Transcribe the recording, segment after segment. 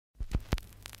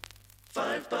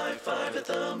5 by 5 at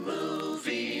the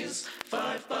movies.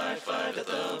 5 by 5 at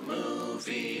the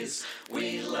movies.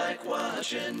 We like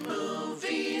watching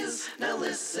movies. Now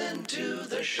listen to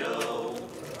the show.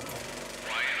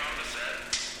 Ryan on the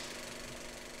set.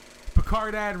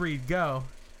 Picard ad read, go.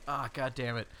 Ah, God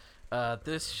damn it.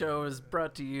 This show is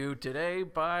brought to you today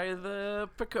by the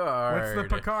Picard. What's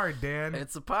the Picard, Dan?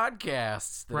 It's a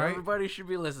podcast that Right? everybody should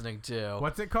be listening to.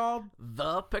 What's it called?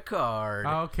 The Picard.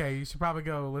 Oh, okay, you should probably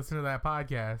go listen to that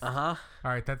podcast. Uh-huh.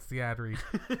 All right, that's the ad read.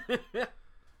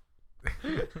 I'm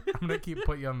going to keep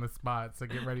putting you on the spot, so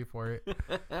get ready for it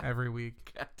every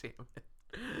week. God damn it.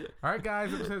 All right,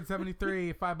 guys, episode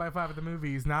 73, 5 by 5 at the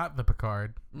movies, not the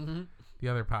Picard. Mm-hmm. The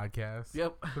other podcast.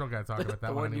 Yep. We don't got to talk about that the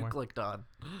one one anymore. you clicked on.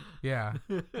 Yeah,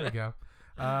 there you go.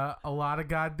 A lot of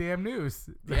goddamn news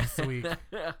this week.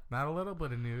 Not a little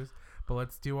bit of news, but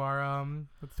let's do our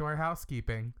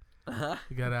housekeeping. Uh-huh.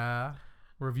 We got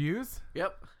reviews?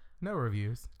 Yep. No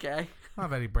reviews. Okay. I don't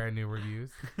have any brand new reviews.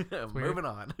 weird. Moving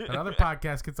on. Another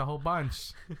podcast gets a whole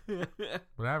bunch.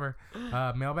 Whatever.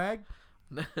 Mailbag?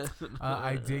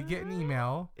 I did get an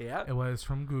email. Yeah. It was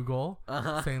from Google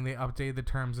saying they updated the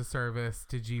terms of service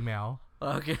to Gmail.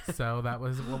 Okay. So that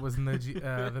was what was in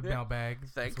the mailbag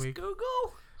Thanks, this week.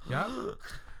 Google. Yep.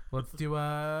 Let's do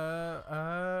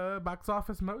Box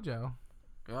Office Mojo.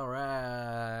 All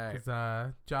right.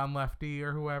 Because John Lefty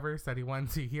or whoever said he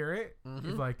wanted to hear it. Mm-hmm.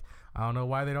 He's like, I don't know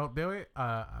why they don't do it.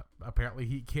 Apparently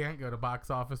he can't go to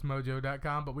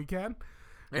boxofficemojo.com, but we can.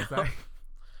 So,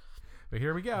 but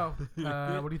here we go.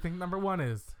 What do you think number one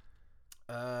is?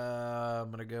 I'm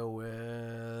going to go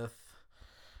with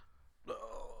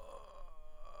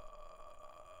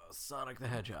Sonic the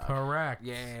Hedgehog. Correct.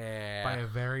 Yeah. By a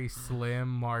very slim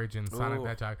margin, Sonic Ooh. the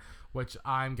Hedgehog, which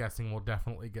I'm guessing will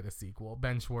definitely get a sequel.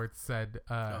 Ben Schwartz said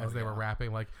as they were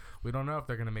wrapping, like, we don't know if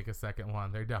they're going to make a second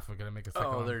one. They're definitely going to make a second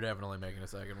one. Oh, they're definitely making a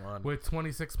second one. With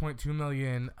 26.2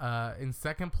 million. In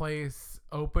second place,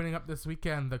 opening up this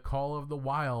weekend, The Call of the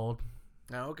Wild.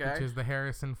 Oh, okay. Which is the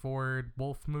Harrison Ford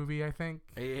Wolf movie, I think.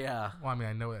 Yeah. Well, I mean,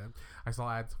 I know it. I saw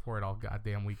ads for it all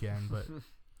goddamn weekend, but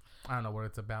I don't know what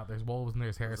it's about. There's wolves and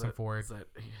there's Harrison Ford. Is that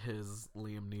his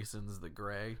Liam Neeson's The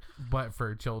Gray? But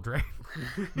for children.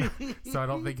 So I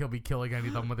don't think he'll be killing any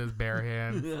of them with his bare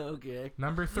hands. Okay.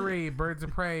 Number 3, Birds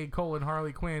of Prey,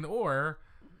 Harley Quinn, or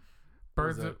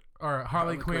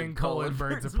Harley Quinn,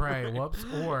 Birds of Prey. Whoops.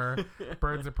 Or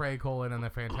Birds of Prey, and the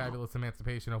Fantabulous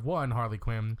Emancipation of one Harley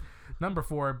Quinn. Number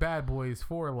 4, Bad Boys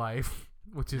for Life,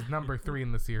 which is number 3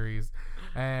 in the series.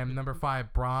 And number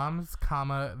 5, Brahms,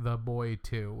 The Boy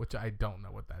 2, which I don't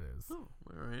know what that is. Oh,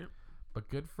 all right. But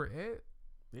good for it,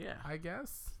 Yeah. I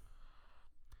guess.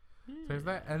 So there's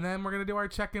that. And then we're going to do our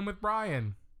check-in with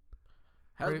Brian.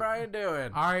 How's Brian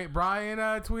doing? All right, Brian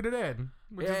tweeted in,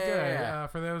 which is good. Yeah.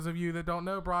 For those of you that don't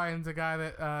know, Brian's a guy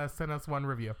that sent us one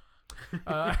review.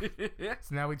 So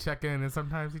now we check in, and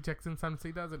sometimes he checks in, sometimes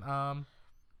he doesn't.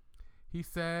 He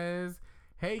says,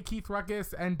 "Hey, Keith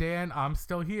Ruckus and Dan, I'm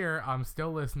still here. I'm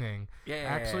still listening. Yeah.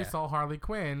 Actually saw Harley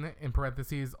Quinn, in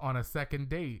parentheses, on a second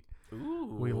date.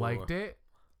 Ooh. We liked it.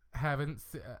 Haven't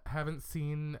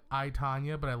seen I,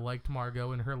 Tanya, but I liked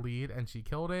Margot in her lead, and she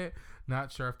killed it.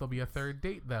 Not sure if there'll be a third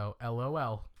date, though.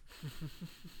 LOL."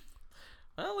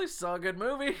 Well, at least saw a good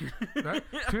movie. Right?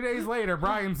 2 days later,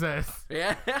 Brian says,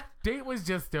 Yeah. date was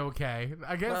just okay.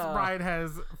 I guess Brian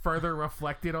has further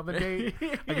reflected on the date.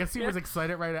 I guess he was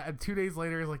excited and 2 days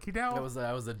later, he's like, That was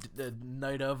the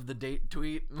night of the date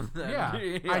tweet. yeah,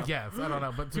 I guess. I don't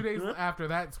know. But 2 days after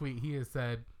that tweet, he has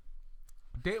said,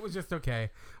 date was just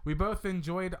okay. We both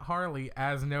enjoyed Harley,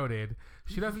 as noted.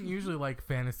 She doesn't usually like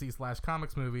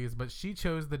fantasy/comics movies, but she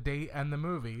chose the date and the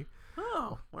movie.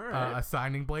 Oh, all right.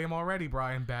 Assigning blame already,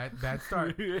 Brian. Bad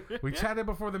start. We chatted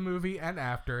before the movie and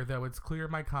after, though it's clear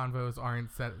my convos aren't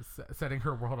setting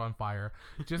her world on fire.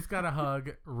 Just got a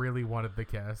hug. Really wanted the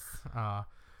kiss.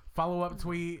 Follow-up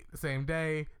tweet, same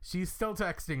day. She's still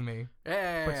texting me.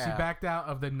 Yeah. But she backed out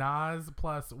of the Nas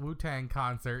plus Wu-Tang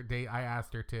concert date I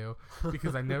asked her to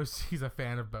because I know she's a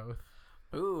fan of both.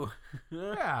 Ooh.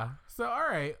 Yeah. So, all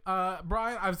right.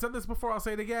 Brian, I've said this before. I'll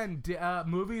say it again.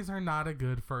 Movies are not a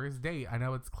good first date. I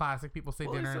know it's classic. People say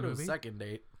dinner and movie. Second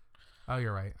date. Oh,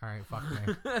 you're right. All right. Fuck me.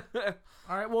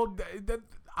 All right. Well,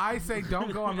 I say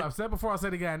don't go on. I've said before. I'll say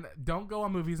it again. Don't go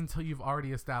on movies until you've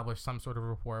already established some sort of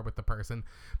rapport with the person,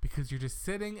 because you're just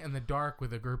sitting in the dark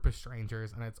with a group of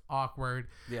strangers and it's awkward.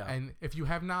 Yeah. And if you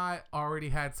have not already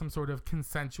had some sort of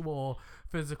consensual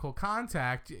physical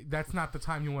contact, that's not the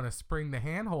time you want to spring the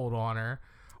handhold on her,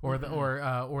 or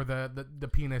the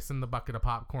penis in the bucket of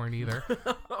popcorn either.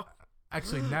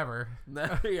 Actually, never.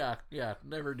 yeah,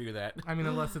 never do that. I mean,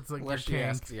 unless it's like Unless your she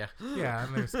kink. asks, yeah. Yeah,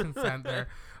 and there's consent there.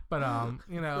 But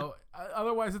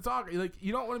otherwise it's all like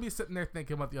you don't want to be sitting there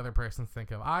thinking what the other person's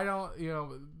thinking. I don't,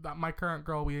 my current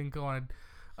girl, we didn't go on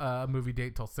a movie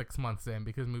date till 6 months in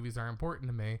because movies are important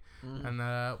to me, and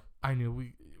I knew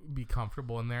we'd be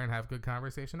comfortable in there and have good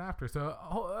conversation after. So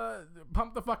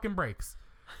pump the fucking brakes,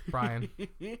 Brian.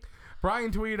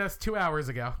 Brian tweeted us 2 hours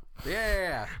ago.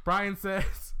 Yeah. Brian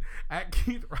says, at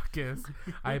Keith Ruckus,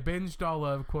 I binged all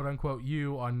of quote unquote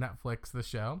You on Netflix, the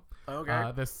show.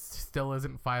 Okay. This still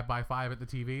isn't 5x5 at the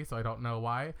TV, so I don't know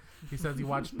why. He says he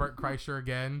watched Bert Kreischer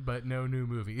again, but no new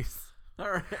movies.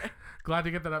 All right. Glad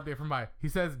to get that update from Brian. He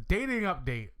says, dating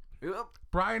update. Yep.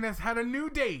 Brian has had a new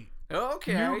date.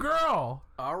 Okay. New girl.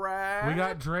 All right. We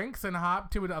got drinks and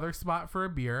hopped to another spot for a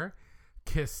beer.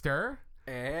 Kissed her.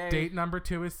 Hey. Date number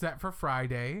 2 is set for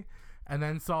Friday. And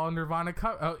then saw a Nirvana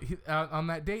cover. On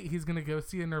that date, he's going to go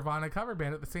see a Nirvana cover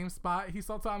band at the same spot he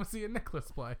saw Thomas Ian Nicholas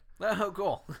play. Oh,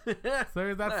 cool. So that's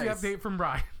Nice. the update from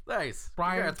Brian. Nice.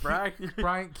 Brian, Congrats, Brian.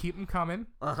 Brian, keep them coming.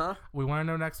 Uh-huh. We want to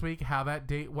know next week how that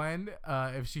date went,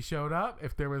 if she showed up,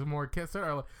 if there was more kissing,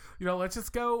 or let's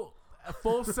just go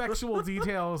full sexual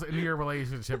details into your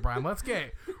relationship, Brian. Let's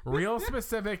get real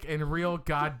specific and real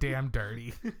goddamn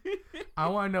dirty. I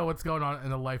want to know what's going on in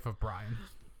the life of Brian.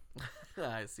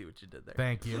 I see what you did there.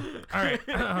 Thank you. All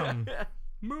right.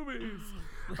 Movies.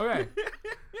 Okay.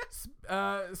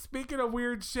 Speaking of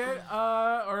weird shit,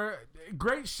 or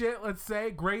great shit, let's say,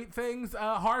 great things,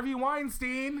 Harvey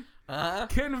Weinstein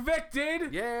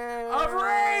convicted of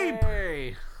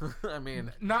rape. I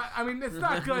mean, it's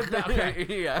not good that,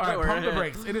 okay. Yeah, all right, pump the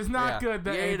brakes. It is not good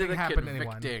that Yay to anything the happened to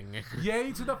anyone. convicting.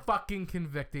 Yay to the fucking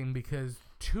convicting, because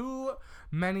too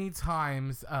many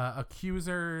times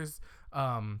accusers,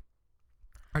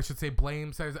 I should say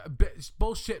blame says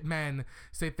bullshit men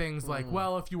say things like,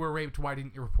 well, if you were raped, why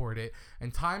didn't you report it?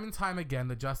 And time again,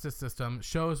 the justice system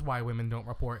shows why women don't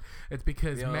report. It's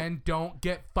because men don't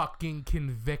get fucking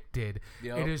convicted.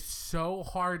 It is so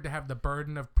hard to have the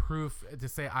burden of proof to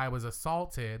say I was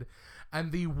assaulted,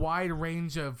 and the wide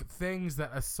range of things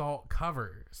that assault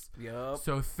covers.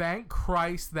 So thank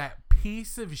Christ that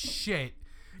piece of shit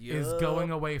is going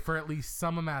away for at least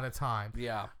some amount of time.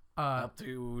 Up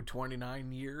to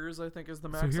 29 years, I think, is the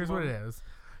maximum. So here's what it is.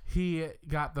 He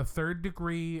got the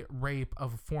 3rd-degree rape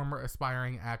of former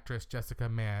aspiring actress Jessica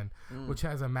Mann, which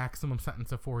has a maximum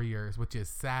sentence of 4 years, which is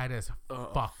sad as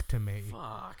fuck to me.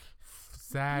 Fuck.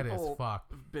 Sad as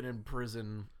fuck. Been in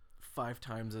prison 5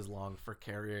 times as long for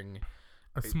carrying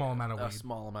a small amount of weed. A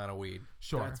small amount of weed.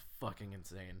 Sure. That's fucking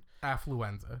insane.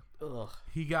 Affluenza. Ugh.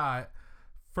 He got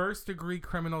 1st-degree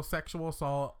criminal sexual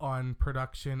assault on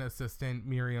production assistant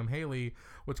Miriam Haley,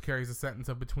 which carries a sentence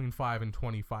of between 5 and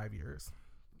 25 years.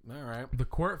 All right. The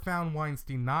court found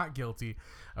Weinstein not guilty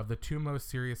of the 2 most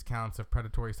serious counts of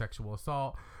predatory sexual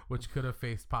assault, which could have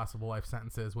faced possible life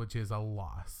sentences, which is a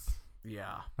loss.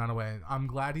 Yeah. Not away. I'm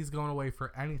glad he's going away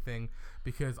for anything,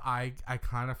 because I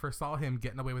kind of foresaw him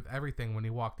getting away with everything when he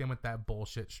walked in with that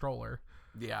bullshit stroller.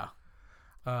 Yeah.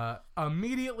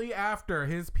 Immediately after,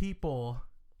 his people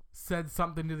said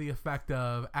something to the effect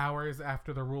of, hours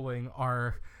after the ruling,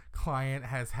 our client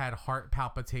has had heart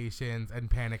palpitations and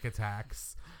panic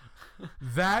attacks.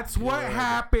 That's what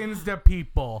happens to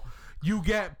people. You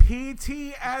get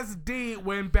PTSD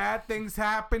when bad things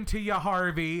happen to you,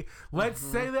 Harvey. Let's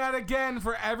say that again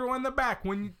for everyone in the back.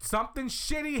 When something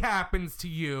shitty happens to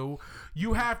you,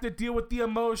 you have to deal with the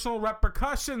emotional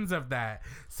repercussions of that.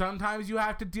 Sometimes you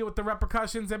have to deal with the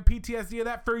repercussions and PTSD of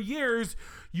that for years.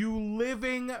 You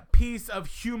living piece of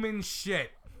human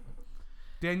shit.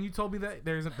 Dan, you told me that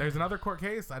there's another court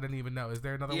case. I didn't even know. Is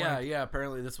there another one? Yeah.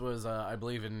 Apparently, this was, I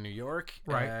believe, in New York,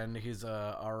 right? And he's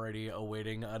already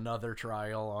awaiting another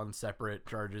trial on separate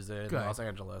charges in Good. Los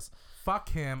Angeles. Fuck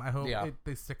him. I hope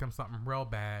they stick him something real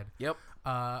bad. Yep.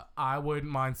 I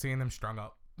wouldn't mind seeing him strung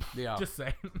up. Yeah. Just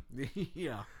saying.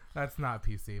 Yeah. That's not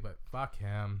PC, but fuck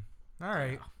him. All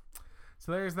right. Yeah.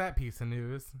 So there's that piece of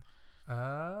news.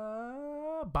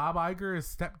 Bob Iger has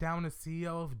stepped down as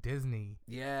CEO of Disney.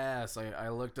 Yes, I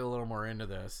looked a little more into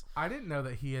this. I didn't know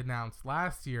that he announced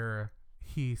last year.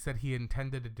 He said he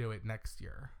intended to do it next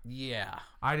year. Yeah.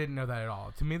 I didn't know that at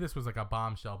all. To me, this was like a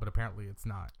bombshell, but apparently it's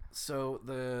not. So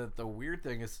the weird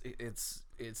thing is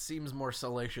it seems more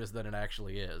salacious than it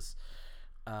actually is.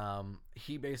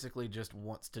 He basically just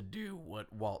wants to do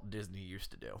what Walt Disney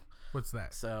used to do. What's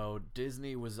that? So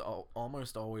Disney was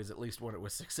almost always, at least when it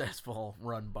was successful,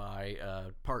 run by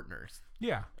partners.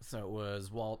 Yeah. So it was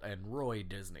Walt and Roy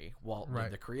Disney. Walt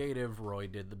did the creative, Roy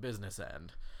did the business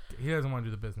end. He doesn't want to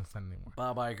do the business end anymore.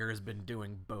 Bob Iger has been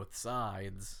doing both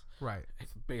sides. Right.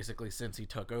 Basically since he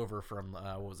took over from,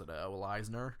 what was it,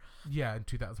 Eisner? Yeah, in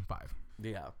 2005.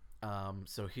 Yeah.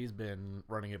 So he's been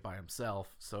running it by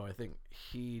himself. So I think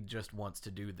he just wants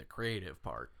to do the creative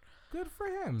part. Good for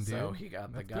him, dude. So he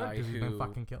got the That's guy good, 'cause who he's been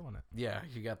fucking killing it. Yeah,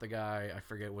 he got the guy. I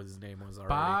forget what his name was already.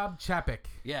 Bob Chapek.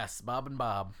 Yes, Bob and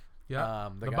Bob. Yeah.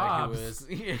 The the guy Bobs.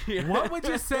 who was. What would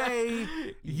you say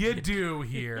you do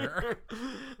here?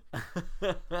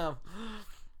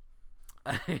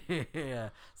 Yeah.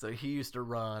 So he used to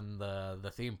run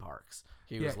the theme parks.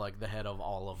 He was like the head of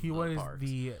all of He the was parks.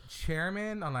 the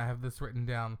chairman, and I have this written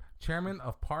down, chairman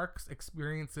of Parks,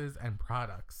 Experiences, and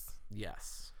Products.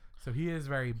 Yes. So he is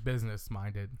very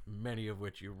business-minded. Many of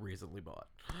which you recently bought.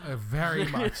 Very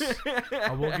much.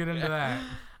 I will get into that.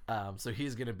 So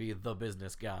he's going to be the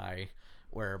business guy,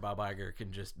 where Bob Iger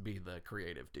can just be the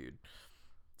creative dude.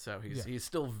 So he's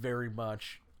still very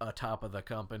much atop of the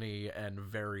company and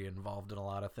very involved in a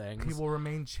lot of things. He will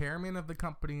remain chairman of the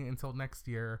company until next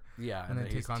year. Yeah, and then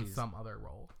he's- take on he's- some other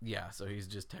role. Yeah, so he's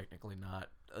just technically not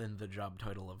in the job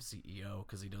title of CEO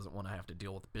because he doesn't want to have to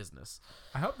deal with business.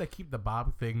 I hope they keep the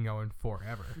Bob thing going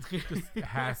forever. Just it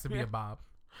has to be a Bob.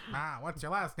 What's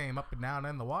your last name? Up and down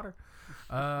in the water.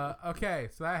 Okay,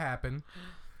 so that happened.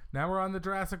 Now we're on the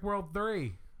Jurassic World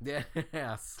 3.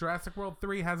 Yes. Jurassic World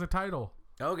 3 has a title.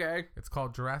 Okay. It's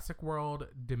called Jurassic World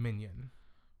Dominion.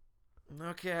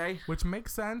 Okay. Which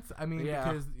makes sense. I mean, Yeah.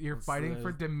 because you're It's, fighting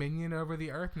for dominion over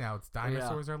the Earth now. It's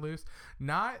dinosaurs Yeah. are loose.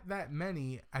 Not that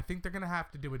many. I think they're going to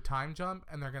have to do a time jump,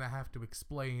 and they're going to have to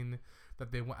explain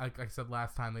that they went, like I said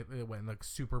last time, they went in like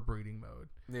super breeding mode.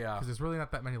 Yeah. Because there's really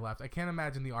not that many left. I can't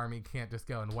imagine the army can't just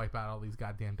go and wipe out all these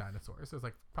goddamn dinosaurs. There's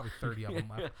like probably 30 of them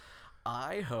left.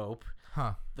 I hope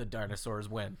Huh. the dinosaurs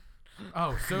win.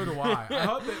 Oh, so do I. I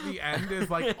hope that the end is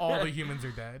like all the humans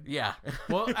are dead. Yeah.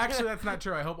 Well, actually, that's not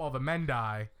true. I hope all the men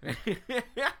die,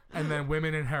 and then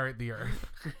women inherit the Earth.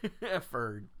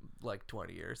 For like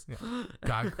 20 years. Yeah.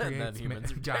 God And then creates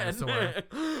humans are dinosaur.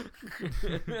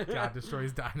 dead. God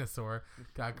destroys dinosaur.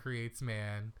 God creates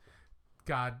man.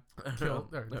 God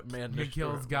kills. Man He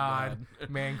kills destroys God.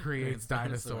 man. Man creates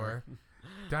dinosaur.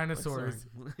 Dinosaurs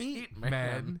eat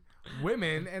men.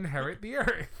 Women inherit the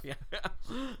Earth. Yeah.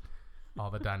 All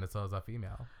the dinosaurs are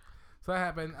female. So that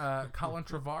happened. Colin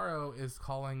Trevorrow is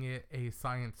calling it a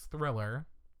science thriller.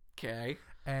 Okay.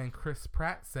 And Chris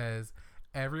Pratt says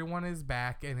everyone is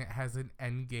back and it has an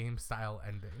Endgame style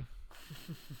ending.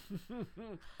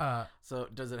 So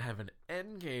does it have an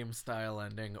Endgame style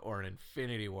ending or an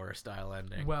Infinity War style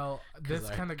ending? Well, this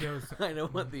I kind of goes. I know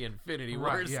what the Infinity War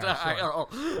Right, yeah, style.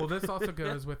 Well, this also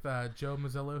goes with Joe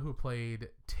Mazzillo, who played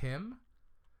Tim,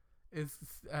 is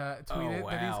tweeted that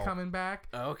wow. he's coming back.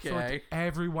 Okay. So like,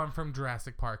 everyone from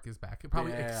Jurassic Park is back,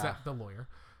 probably Yeah. except the lawyer.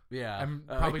 Yeah. And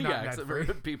probably not yeah, except for Ned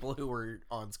the Free. people who were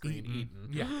on screen eating.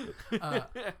 Yeah.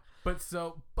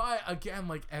 But again,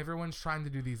 like everyone's trying to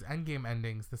do these Endgame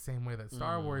endings the same way that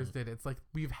Star Wars did. It's like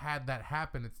we've had that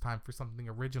happen. It's time for something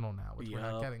original now, which we're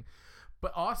not Yup. getting.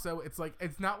 But also, it's like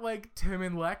it's not like Tim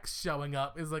and Lex showing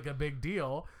up is like a big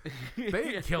deal. They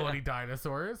didn't kill any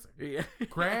dinosaurs. Yeah.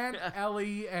 Grant,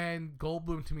 Ellie, and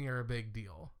Goldblum to me are a big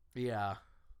deal. Yeah.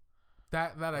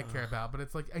 That I care about. But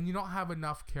it's like, and you don't have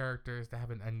enough characters to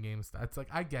have an Endgame stuff. It's like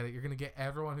I get it. You're gonna get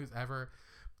everyone who's ever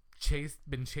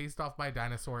been chased off by a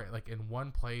dinosaur like in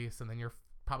one place, and then you're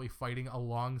probably fighting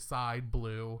alongside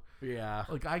Blue. Yeah.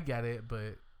 Like I get it,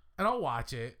 but and I'll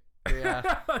watch it.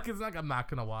 Yeah. Like it's like I'm not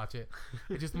gonna watch it.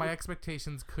 It just my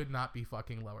expectations could not be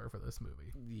fucking lower for this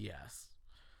movie. Yes.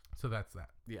 So that's that.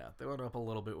 Yeah, they went up a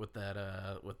little bit with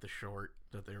that with the short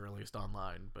that they released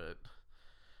online, but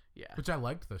yeah. Which I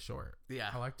liked the short. Yeah.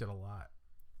 I liked it a lot.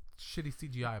 Shitty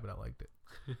CGI, but I liked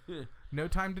it. No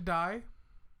Time to Die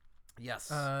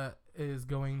Yes. is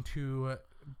going to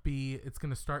be. It's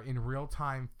going to start in real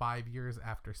time 5 years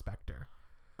after Spectre.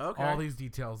 Okay. All these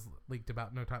details leaked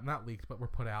about No Time, not leaked, but were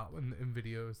put out in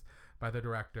videos by the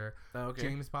director. Okay.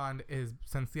 James Bond is,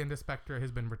 since the end of Spectre,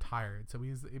 has been retired, so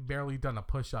he's barely done a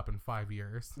push-up in 5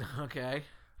 years. Okay.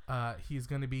 He's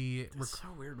going to be... It's so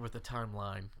weird with the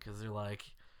timeline because they're like,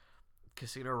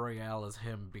 Casino Royale is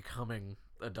him becoming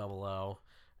a 00,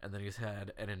 and then he's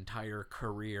had an entire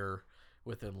career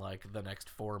within like the next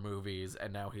 4 movies,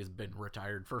 and now he's been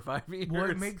retired for 5 years. Well,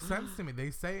 it makes sense to me.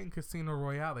 They say in Casino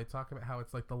Royale, they talk about how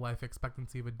it's like the life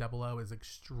expectancy of a 00 is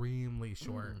extremely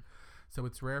short. So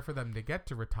it's rare for them to get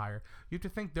to retire. You have to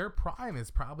think their prime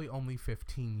is probably only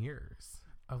 15 years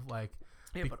of like.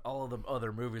 Yeah, but all of the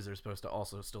other movies are supposed to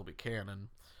also still be canon.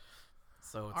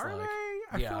 So it's Are like,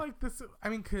 they? I feel like this. I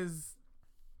mean, because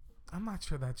I'm not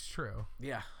sure that's true.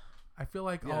 yeah, I feel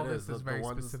like yeah, all it this is The very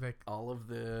ones- specific. All of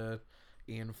the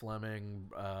Ian Fleming,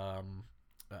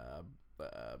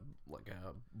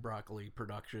 Broccoli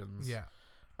Productions, Yeah,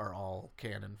 are all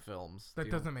canon films. that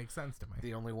The doesn't make sense to me.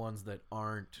 The only ones that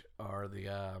aren't are the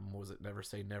was it Never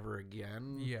Say Never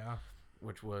Again? Yeah,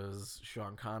 Which was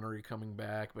Sean Connery coming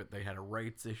back, but they had a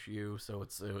rights issue, so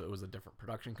it was a different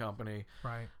production company.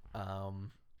 right.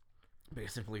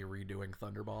 Basically redoing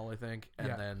Thunderball, I think, and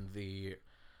Yeah. then the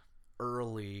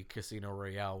early Casino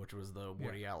Royale, which was the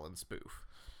Woody Allen spoof.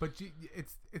 But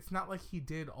it's not like he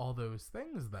did all those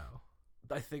things though.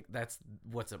 I think that's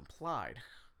what's implied.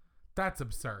 That's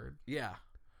absurd. Yeah.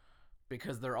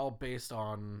 Because they're all based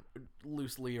on,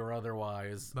 loosely or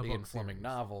otherwise, The Ian book Fleming series.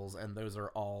 novels, and those are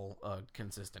all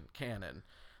consistent canon.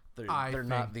 I They're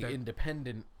not think the that-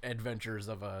 independent adventures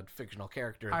of a fictional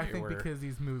character. I They think were, because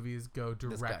these movies go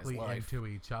guy's directly life. into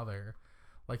each other,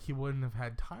 like he wouldn't have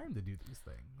had time to do these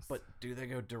things. But do they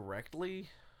go directly?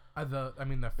 the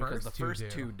Because the first do.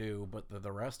 two do, but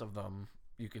the rest of them,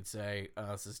 you could say,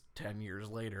 this is 10 years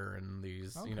later, and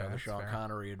these, Okay, the that's Sean fair.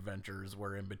 Connery adventures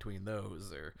were in between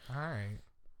those, or All right.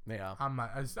 yeah. I'm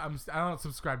not. I don't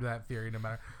subscribe to that theory. No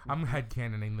matter. I'm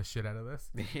headcanoning the shit out of this.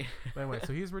 But anyway,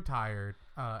 so he's retired,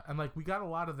 and like we got a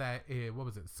lot of that. What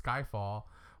was it? Skyfall,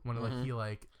 when like he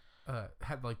like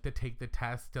had like to take the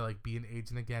test to like be an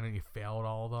agent again, and he failed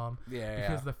all of them. Yeah,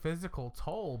 Because the physical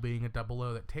toll being a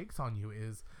 00 that takes on you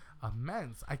is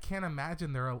immense. I can't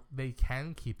imagine they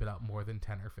can keep it up more than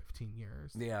 10 or 15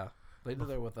 years. yeah. They did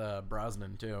that with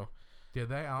Brosnan too. Did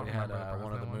they? I don't They had remember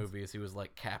one of the Brosnan ones. movies. He was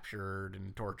like captured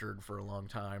and tortured for a long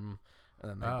time, and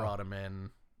then they Oh. brought him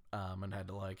in. And had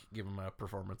to like give him a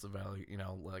performance evaluation,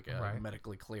 Right.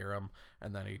 medically clear him,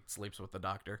 and then he sleeps with the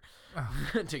doctor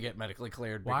Oh. to get medically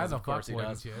cleared. Why Because the of course fuck he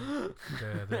wouldn't does. you?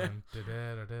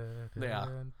 Yeah.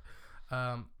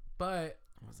 But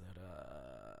Was that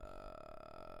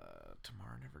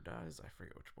Tomorrow Never Dies? I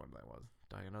forget which one that was.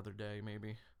 Die Another Day,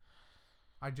 maybe.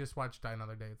 I just watched Die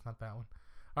Another Day. It's not that one.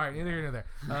 All right, neither here nor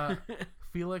there.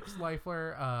 Felix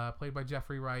Leifler, played by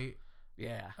Jeffrey Wright,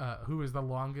 Yeah, who is the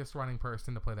longest running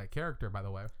person to play that character, by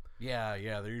the way. yeah.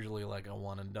 They're usually like a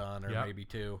one and done, or Yep. maybe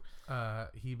two.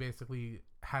 He basically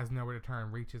has nowhere to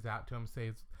turn, reaches out to him,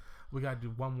 says, "We got to do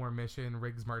one more mission,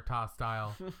 Riggs Murtaugh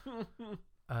style."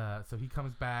 So he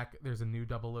comes back. There's a new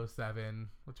 007,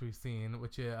 which we've seen,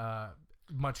 which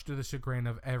much to the chagrin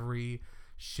of every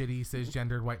shitty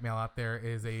cisgendered white male out there,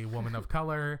 is a woman of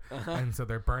color. And so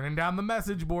they're burning down the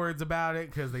message boards about it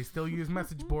because they still use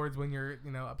message boards when you're,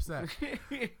 upset.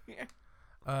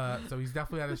 So he's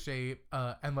definitely out of shape.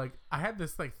 And like I had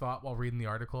this like thought while reading the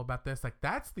article about this, like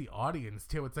that's the audience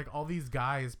too. It's like all these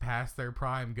guys past their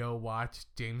prime go watch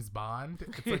James Bond.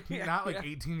 It's like not like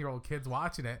 18-year-old kids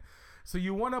watching it. So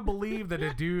you want to believe that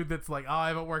a dude that's like, I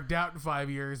haven't worked out in 5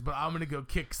 years, but I'm gonna go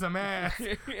kick some ass.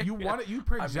 You want it? You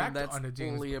project that's onto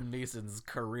James. Liam Neeson's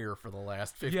career for the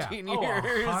last 15 Yeah,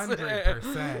 years.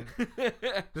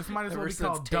 100%. This might as well Ever be since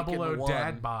called Taken 00 One.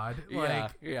 Dad Bod.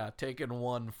 Like, yeah. Taking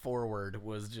one forward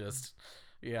was just,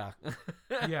 yeah.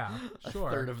 yeah, sure.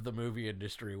 A third of the movie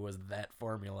industry was that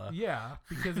formula. Yeah,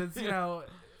 because it's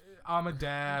I'm a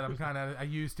dad. I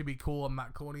used to be cool. I'm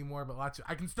not cool anymore, but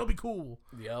I can still be cool.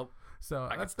 Yep. So I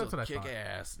can that's still what I kick thought.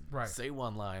 ass. And Right. Say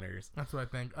one-liners. That's what I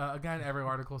think. Again, every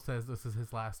article says this is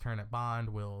his last turn at Bond.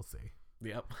 We'll see.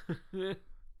 Yep.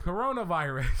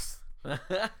 Coronavirus.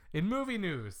 In movie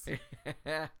news,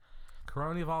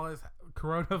 coronavirus,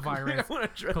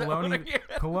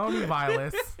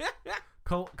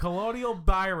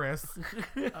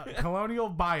 colonial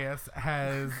bias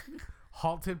has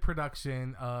halted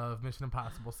production of Mission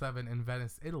Impossible 7 in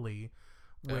Venice, Italy,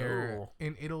 where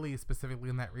in Italy, specifically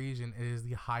in that region, it is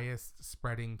the highest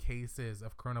spreading cases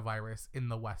of coronavirus in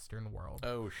the Western world.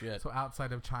 Oh, shit. So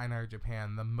outside of China or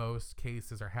Japan, the most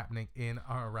cases are happening in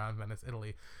or around Venice,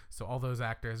 Italy. So all those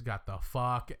actors got the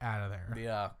fuck out of there.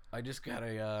 Yeah. I just got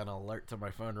an alert to my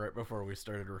phone right before we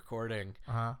started recording.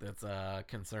 Uh-huh. That's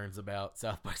concerns about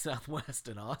South by Southwest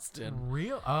in Austin.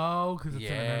 Real? Oh, because it's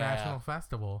an Yeah. international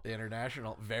festival.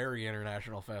 Very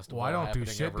international festival. Well, I don't do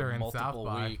happening shit over during multiple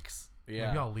South by. weeks. Maybe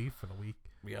Yeah. I'll leave for the week.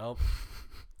 Yep.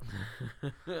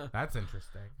 That's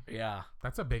interesting. Yeah.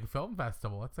 That's a big film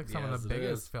festival. That's like some of Yes, the it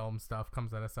biggest is. film stuff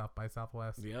comes out of South by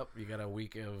Southwest. Yep. You got a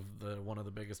week of one of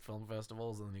the biggest film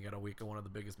festivals, and then you got a week of one of the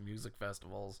biggest music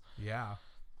festivals. Yeah.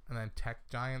 and then tech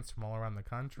giants from all around the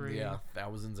country. Yeah,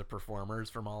 thousands of performers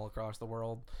from all across the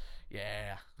world.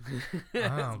 Yeah. Oh, It's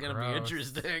gonna gross. be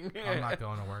interesting. I'm not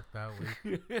going to work that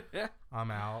week. I'm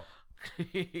out.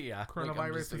 Yeah. Coronavirus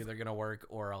I'm just is- either gonna work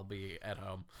or I'll be at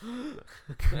home.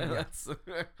 That's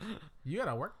You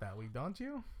gotta work that week, don't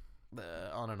you?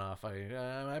 on and off.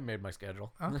 I made my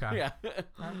schedule. Okay. Yeah.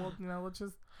 Well,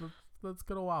 let's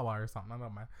go to Wawa or something. I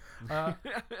don't mind.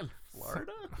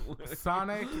 Florida.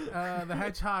 Sonic the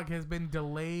Hedgehog has been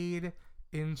delayed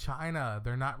in China.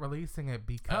 They're not releasing it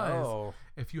because Oh.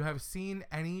 if you have seen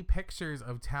any pictures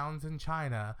of towns in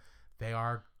China, they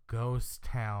are ghost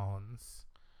towns.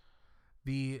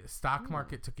 The stock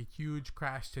market took a huge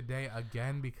crash today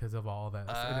again because of all this.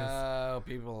 Oh,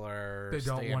 people are They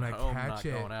don't staying wanna home, catch not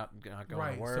it. going out, not going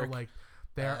right. to work. So like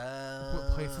they're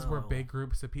places where Oh. big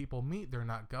groups of people meet. They're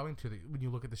not going to. When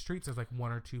you look at the streets, there's like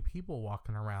 1 or 2 people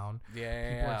walking around.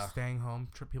 Yeah. People are staying home.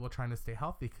 People are trying to stay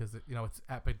healthy because it's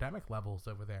epidemic levels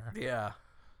over there. Yeah.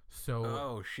 So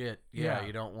Oh shit. Yeah, Yeah.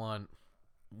 you don't want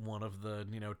one of the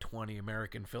 20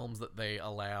 American films that they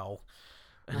allow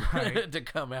Right. to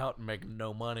come out and make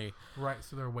no money. right.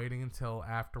 So they're waiting until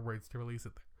afterwards to release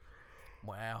it.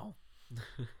 Wow.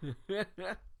 Yeah,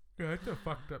 it's a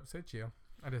fucked up situ.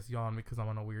 I just yawn because I'm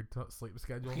on a weird sleep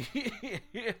schedule.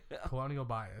 Colonial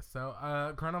bias. So,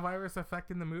 coronavirus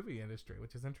affecting the movie industry,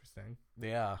 which is interesting.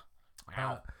 Yeah.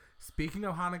 Speaking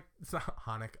of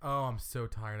Sonic. Oh, I'm so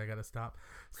tired. I gotta stop.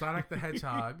 Sonic the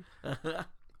Hedgehog.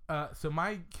 So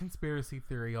my conspiracy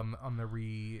theory on the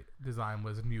redesign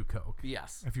was New Coke.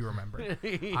 Yes. If you remember, I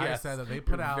Yes. said that they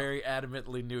put You're out very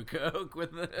adamantly New Coke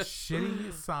with this.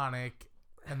 shitty Sonic,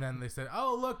 and then they said,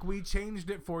 "Oh, look, we changed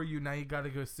it for you. Now you got to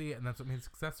go see it," and that's what made it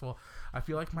successful. I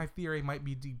feel like my theory might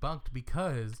be debunked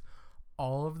because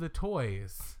all of the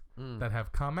toys that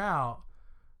have come out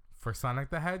for Sonic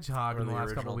the Hedgehog in the the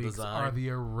last couple original weeks design. are the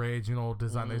original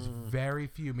design. There's very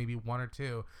few, maybe 1 or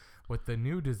 2, with the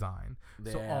new design.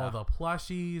 So Yeah. all the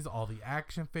plushies, all the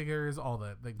action figures, all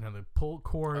the pull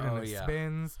cord and Oh, the yeah.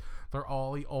 spins, they're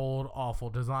all the old awful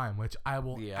design, which I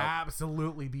will Yep.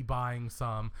 absolutely be buying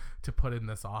some to put in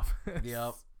this office.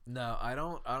 Yep. No, I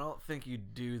don't think you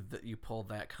do that. You pull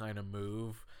that kind of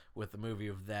move with a movie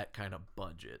of that kind of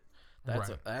budget. That's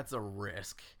Right. that's a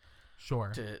risk Sure.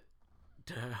 to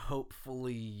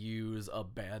hopefully use a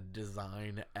bad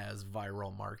design as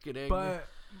viral marketing. But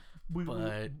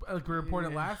But- like we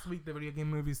reported last week, the video game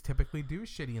movies typically do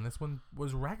shitty, and this one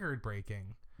was record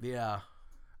breaking. yeah.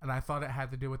 And I thought it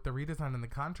had to do with the redesign and the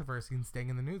controversy and staying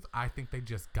in the news. I think they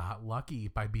just got lucky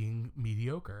by being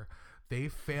mediocre. They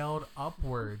failed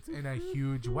upwards in a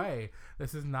huge way.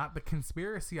 This is not the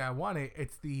conspiracy I wanted.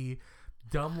 It's the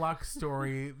dumb luck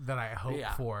story that I hope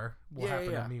Yeah. for will Yeah,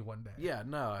 happen yeah. to me one day. Yeah,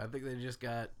 no, I think they just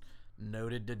got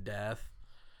noted to death.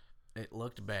 It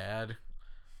looked bad,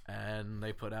 and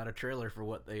they put out a trailer for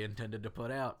what they intended to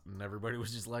put out, and everybody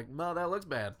was just like, "No, that looks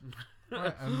bad."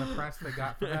 Right, and the press they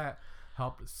got for that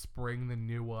helped spring the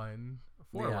new one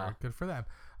forward. Yeah. Good for them.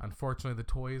 Unfortunately, the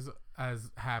toys,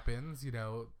 as happens,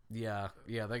 Yeah,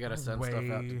 they gotta send stuff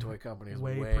out to toy companies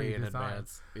way way in pre-designed.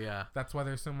 advance. Yeah, that's why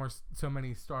there's so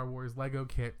many Star Wars Lego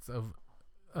kits of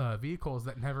vehicles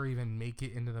that never even make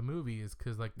it into the movies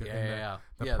because like the yeah.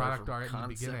 the they're product from art in the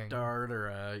beginning. concept art or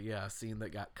a scene that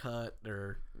got cut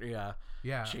or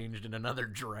Yeah. changed in another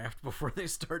draft before they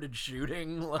started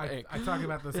shooting. Like I talk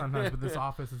about this sometimes, but this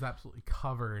office is absolutely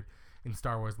covered in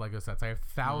Star Wars Lego sets. I have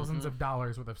thousands of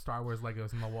dollars worth of Star Wars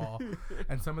Legos on the wall,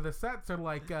 and some of the sets are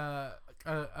like a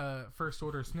First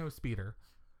Order snow speeder,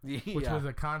 which yeah. was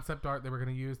a concept art they were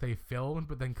going to use. They filmed,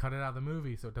 but then cut it out of the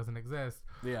movie, so it doesn't exist.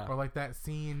 Yeah. Or like that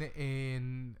scene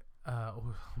in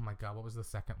oh my god, what was the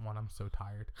second one? I'm so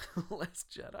tired. Last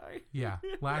Jedi. Yeah,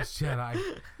 Last Jedi.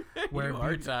 You are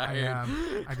BB tired. I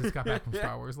am. I just got back from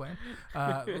Star Wars Land.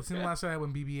 Listen to Last Jedi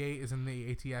when BB-8 is in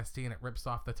the ATST and it rips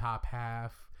off the top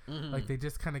half. Like they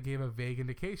just kind of gave a vague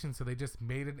indication, so they just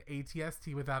made an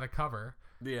ATST without a cover.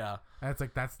 Yeah. And it's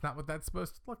like that's not what that's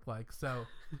supposed to look like. So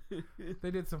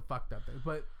they did some fucked up things.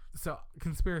 But so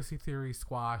conspiracy theory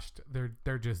squashed.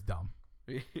 They're just dumb.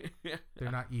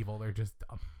 They're not evil. They're just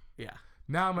dumb. Yeah.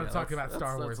 Now I'm going to Yeah, talk about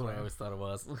Star Wars That's what I Land. always thought it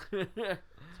was.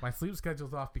 My sleep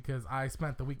schedule's off because I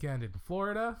spent the weekend in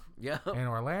Florida yeah. and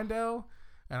Orlando,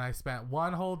 and I spent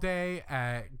one whole day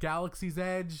at Galaxy's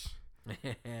Edge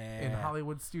in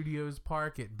Hollywood Studios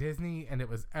Park at Disney, and it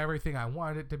was everything I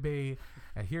wanted it to be.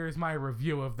 And here's my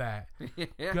review of that.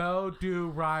 Go do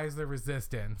Rise the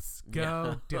Resistance.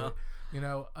 Go do it. You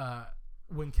know,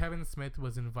 when Kevin Smith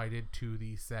was invited to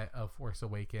the set of Force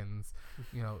Awakens,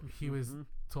 you know, he was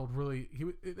told really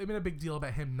they made a big deal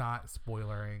about him not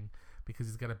spoilering because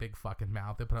he's got a big fucking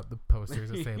mouth. They put up the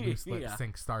posters that say loose lips Yeah.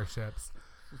 sink starships.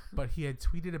 But he had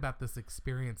tweeted about this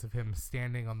experience of him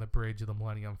standing on the bridge of the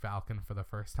Millennium Falcon for the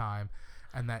first time,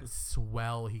 and that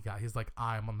swell he got. He's like,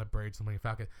 I'm on the bridge of the Millennium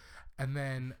Falcon. And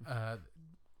then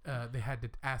they had to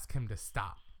ask him to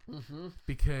stop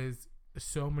because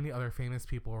so many other famous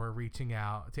people were reaching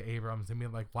out to Abrams and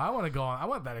being like, well, I want to go on. I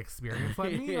want that experience.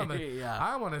 Let me on the. Yeah.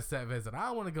 I want a set visit.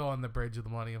 I want to go on the bridge of the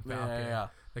Millennium Falcon,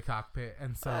 the cockpit.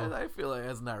 And so I feel like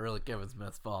that's not really Kevin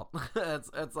Smith's fault.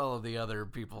 that's all of the other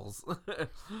people's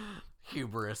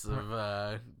hubris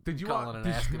of did you calling and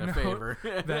did asking you a know favor.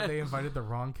 that they invited the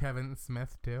wrong Kevin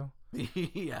Smith too? Yeah.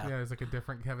 Yeah, there's like a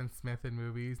different Kevin Smith in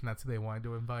movies, and that's who they wanted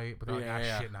to invite. But they're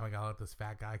like, shit, now we gotta let this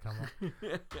fat guy come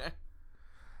up.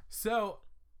 So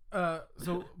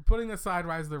putting aside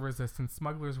Rise of the Resistance,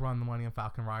 Smugglers Run, the Millennium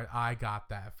Falcon ride, I got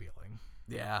that feeling.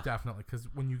 Yeah. Definitely, because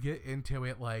when you get into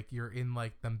it, like you're in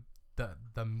like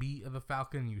the meat of the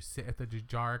Falcon, you sit at the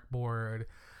Jajaric board,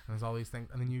 and there's all these things,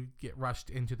 and then you get rushed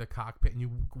into the cockpit, and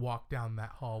you walk down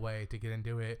that hallway to get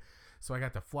into it. So I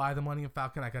got to fly the Millennium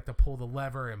Falcon. I got to pull the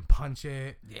lever and punch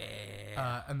it.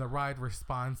 Yeah. And the ride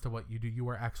responds to what you do. You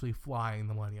are actually flying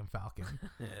the Millennium Falcon.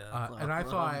 And I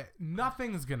thought,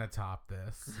 nothing's going to top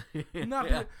this.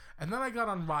 Nothing. Yeah. And then I got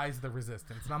on Rise of the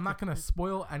Resistance. And I'm not going to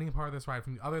spoil any part of this ride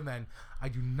from you other than I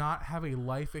do not have a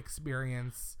life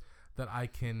experience that I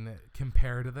can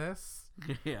compare to this.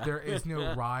 Yeah. There is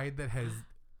no ride that has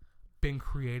been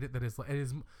created that is, it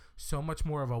is so much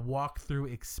more of a walk-through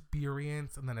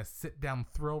experience and then a sit-down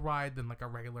thrill ride than like a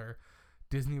regular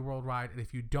Disney World ride. And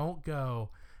if you don't go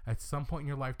at some point in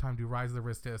your lifetime to Rise of the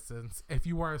Resistance, if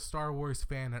you are a Star Wars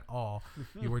fan at all,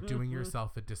 you are doing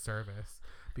yourself a disservice,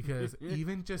 because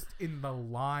even just in the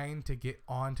line to get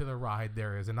onto the ride,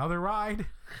 there is another ride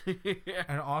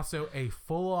and also a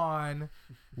full-on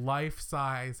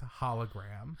life-size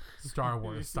hologram, Star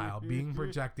Wars style, being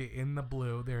projected in the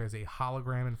blue. There is a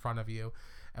hologram in front of you.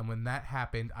 And when that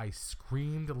happened, I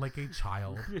screamed like a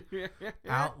child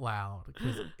out loud,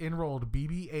 because in rolled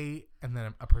BB-8 and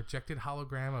then a projected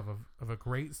hologram of a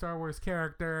great Star Wars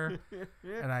character,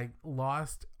 and I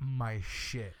lost my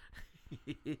shit.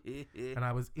 And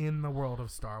I was in the world of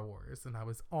Star Wars, and I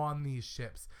was on these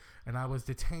ships, and I was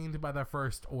detained by the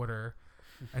First Order,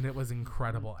 and it was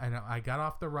incredible. And I got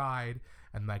off the ride,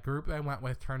 and that group I went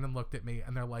with turned and looked at me,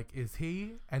 and they're like, is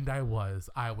he? And I was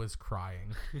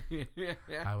crying.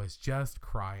 I was just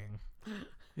crying.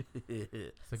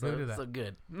 So go do that. So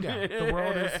good. Yeah, the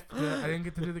world is good. I didn't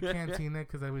get to do the cantina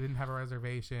because we didn't have a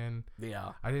reservation.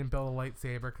 Yeah. I didn't build a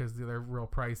lightsaber because they're real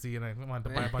pricey, and I wanted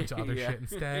to buy a bunch of other shit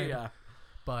instead. Yeah.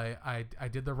 But I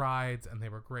did the rides, and they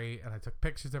were great, and I took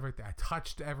pictures of everything. I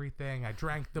touched everything. I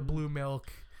drank the blue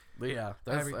milk. Yeah,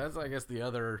 that's I guess the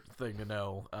other thing to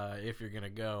know if you're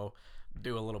gonna go,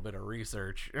 do a little bit of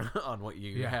research on what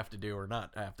you have to do or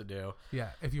not have to do. Yeah,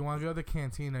 if you want to go to the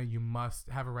cantina, you must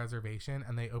have a reservation,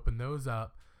 and they open those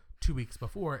up 2 weeks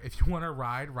before. If you want to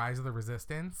ride Rise of the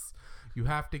Resistance, you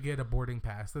have to get a boarding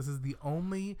pass. This is the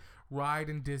only ride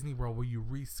in Disney World where you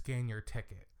rescan your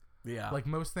ticket. Yeah, Like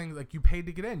most things, like you paid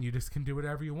to get in, you just can do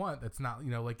whatever you want. That's not,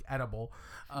 like edible.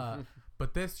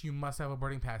 But this, you must have a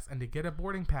boarding pass. And to get a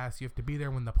boarding pass, you have to be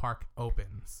there when the park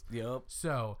opens. Yep.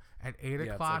 So at 8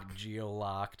 Yeah, o'clock, it's like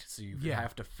geo-locked, so you Yeah.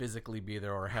 have to physically be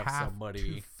there or have Have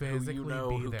somebody to physically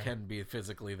who be there. can be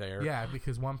physically there. yeah,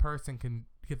 because one person can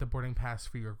get the boarding pass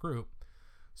for your group.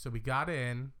 So we got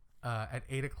in at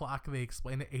 8 o'clock. They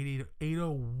explained at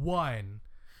 8:01.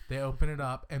 They open it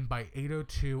up, and by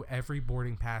 8:02, every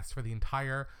boarding pass for the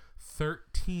entire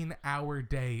 13-hour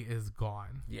day is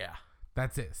gone. Yeah.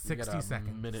 That's it. You got 60 a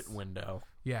seconds. minute window.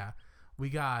 Yeah. We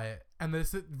got, and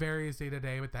this varies day to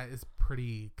day, but that is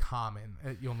pretty common.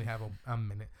 You only have a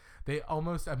minute. They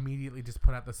almost immediately just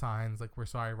put out the signs like, we're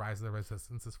sorry, Rise of the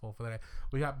Resistance is full for the day.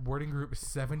 We got boarding group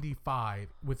 75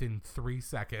 within 3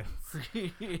 seconds.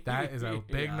 That is a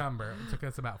big number. It took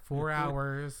us about 4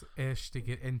 hours-ish to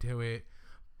get into it.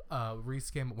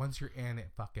 Rescan, but once you're in,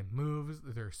 it fucking moves.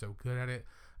 They're so good at it.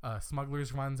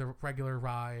 Smugglers runs a regular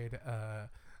ride.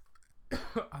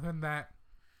 Other than that,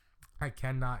 I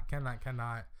cannot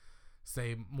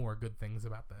say more good things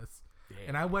about this. Yeah.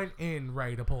 And I went in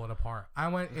ready to pull it apart. I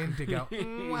went in to go,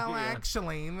 well,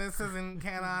 actually, this isn't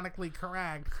canonically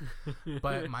correct.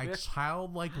 But my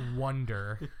childlike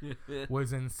wonder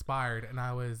was inspired, and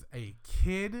I was a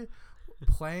kid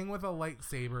playing with a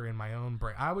lightsaber in my own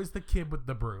brain. I was the kid with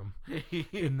the broom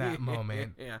in that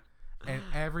moment. Yeah. And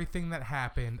everything that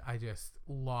happened, I just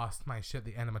lost my shit.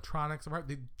 The animatronics,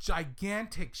 the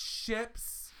gigantic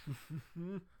ships.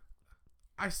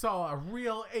 I saw a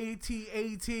real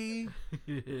AT-AT.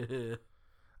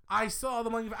 I saw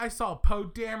I saw Poe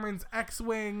Dameron's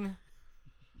X-Wing.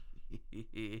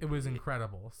 It was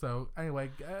incredible. So anyway,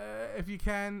 if you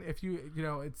can, if you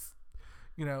know, it's,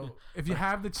 you know, if you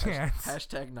have the chance.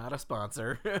 Hashtag not a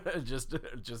sponsor. just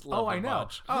love Oh, I them know.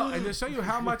 much. Oh, and to show you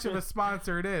how much of a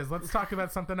sponsor it is, let's talk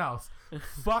about something else.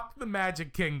 Fuck the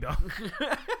Magic Kingdom.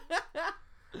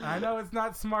 I know it's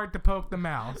not smart to poke the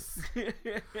mouse,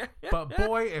 but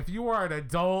boy, if you are an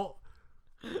adult,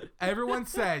 everyone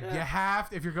said you have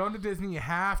to, if you're going to Disney, you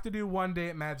have to do one day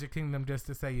at Magic Kingdom just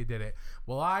to say you did it.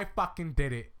 Well, I fucking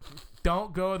did it.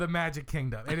 Don't go to the Magic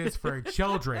Kingdom. It is for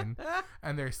children,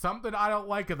 and there's something I don't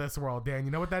like in this world, Dan.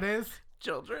 You know what that is?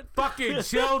 Children. Fucking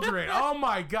children. Oh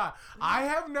my god. I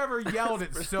have never yelled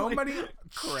at so many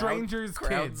strangers'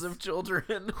 crowds kids. of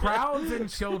children. Crowds and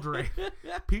children.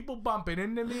 People bumping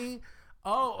into me.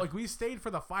 Oh, like we stayed for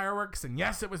the fireworks, and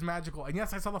yes, it was magical. And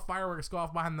yes, I saw the fireworks go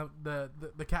off behind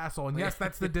the castle. And yes,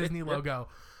 that's the Disney logo.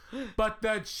 But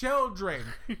the children.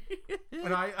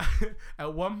 And I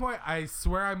at one point I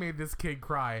swear I made this kid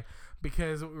cry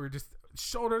because we were just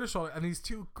shoulder to shoulder, and these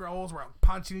two girls were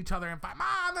punching each other and fighting.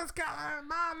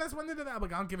 Mom, this one did that. I'm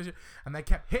like, I don't give a shit. And they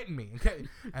kept hitting me.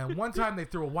 And one time they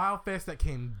threw a wild fist that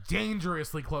came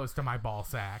dangerously close to my ball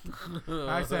sack.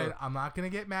 I said, I'm not gonna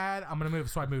get mad. I'm gonna move.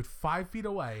 So I moved 5 feet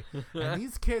away, and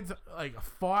these kids like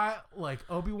fought like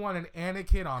Obi-Wan and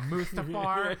Anakin on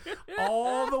Mustafar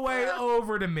all the way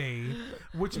over to me,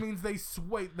 which means they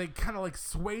swayed. They kind of like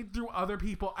swayed through other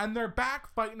people, and they're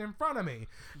back fighting in front of me.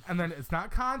 And then it's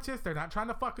not conscious. They're not trying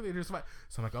to fuck with you. They're just fight.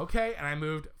 So I'm like, okay, and I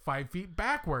moved 5 feet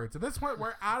backwards. At this point,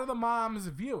 we're out of the mom's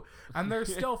view, and they're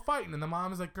still fighting. And the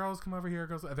mom is like, "Girls, come over here."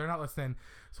 Girls, they're not listening.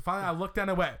 So finally, I looked down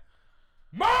and went,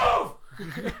 "Move!"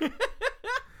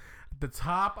 The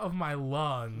top of my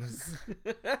lungs,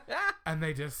 and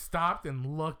they just stopped and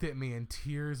looked at me, and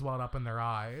tears welled up in their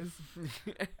eyes,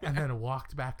 and then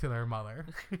walked back to their mother.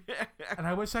 And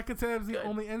I wish I could say that was the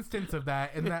only instance of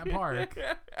that in that park.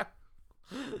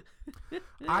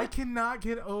 I cannot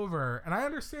get over, and I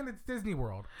understand it's Disney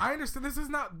World. I understand this is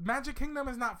not Magic Kingdom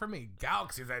is not for me.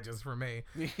 Galaxy's Edge is for me.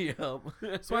 Yep.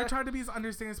 So I tried to be as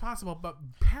understanding as possible, but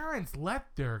parents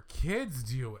let their kids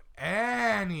do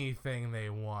anything they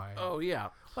want. Oh yeah.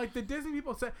 Like the Disney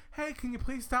people said, "Hey, can you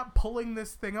please stop pulling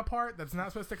this thing apart? That's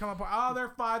not supposed to come apart." Oh, they're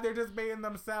fine. They're just being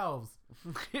themselves.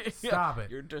 Stop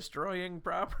it. You're destroying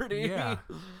property. Yeah.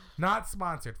 Not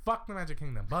sponsored. Fuck the Magic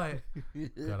Kingdom, but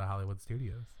go to Hollywood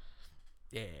Studios.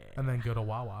 Yeah. And then go to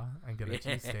Wawa and get a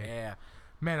cheesesteak. Yeah.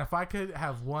 Man, if I could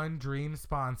have one dream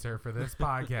sponsor for this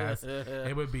podcast,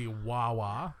 it would be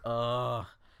Wawa.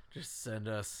 Just send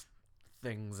us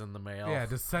things in the mail. Yeah,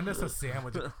 just send us a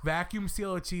sandwich. Vacuum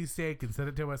seal a cheesesteak and send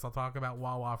it to us. I'll talk about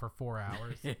Wawa for 4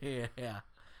 hours. Yeah.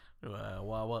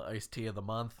 Wawa iced tea of the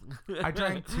month. I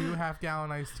drank 2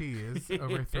 half-gallon iced teas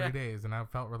over 3 days, and I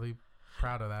felt really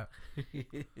proud of that.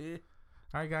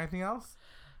 All right, got anything else?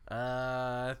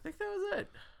 I think that was it.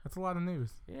 That's a lot of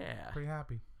news. Yeah. Pretty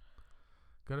happy.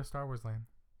 Go to Star Wars Land.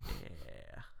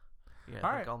 Yeah. All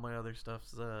I right. think all my other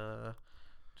stuff's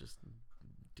just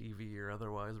DV or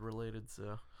otherwise related,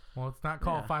 so Well, it's not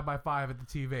called 5x5 at the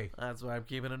TV. that's why I'm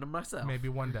keeping it to myself. Maybe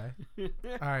one day.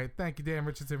 All right. Thank you, Dan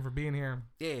Richardson, for being here.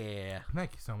 Yeah.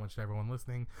 Thank you so much to everyone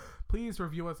listening. Please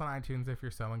review us on iTunes if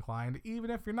you're so inclined.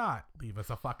 Even if you're not, leave us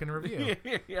a fucking review.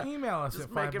 Yeah. Email us Just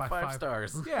at make 5x5. it 5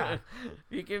 stars. Yeah.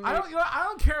 You can. I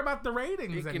don't care about the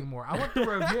ratings You can- anymore. I want the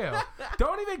review.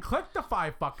 Don't even click the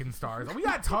 5 fucking stars. We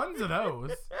got tons of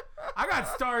those. I got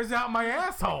stars out my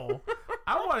asshole.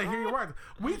 I want to hear your words.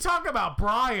 We talk about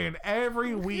Brian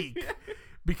every week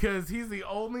because he's the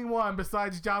only one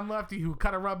besides John Lefty who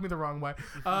kind of rubbed me the wrong way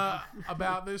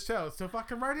about this show. So if I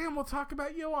can write in, we'll talk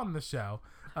about you on the show.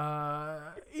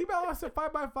 Email us at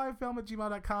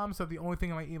 5x5film@gmail.com. So the only thing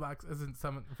in my inbox isn't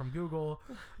something from Google.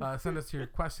 Send us your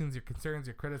questions, your concerns,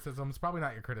 your criticisms. Probably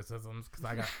not your criticisms because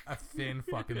I got a thin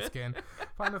fucking skin.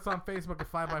 Find us on Facebook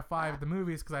at 5x5 at the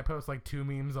movies because I post like 2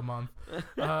 memes a month.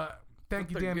 Thank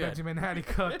you, Dan Good. Benjamin, Hattie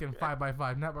Cook, and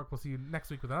 5x5 Network. We'll see you next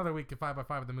week with another week at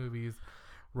 5x5 at the movies.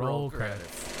 Roll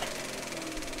credits.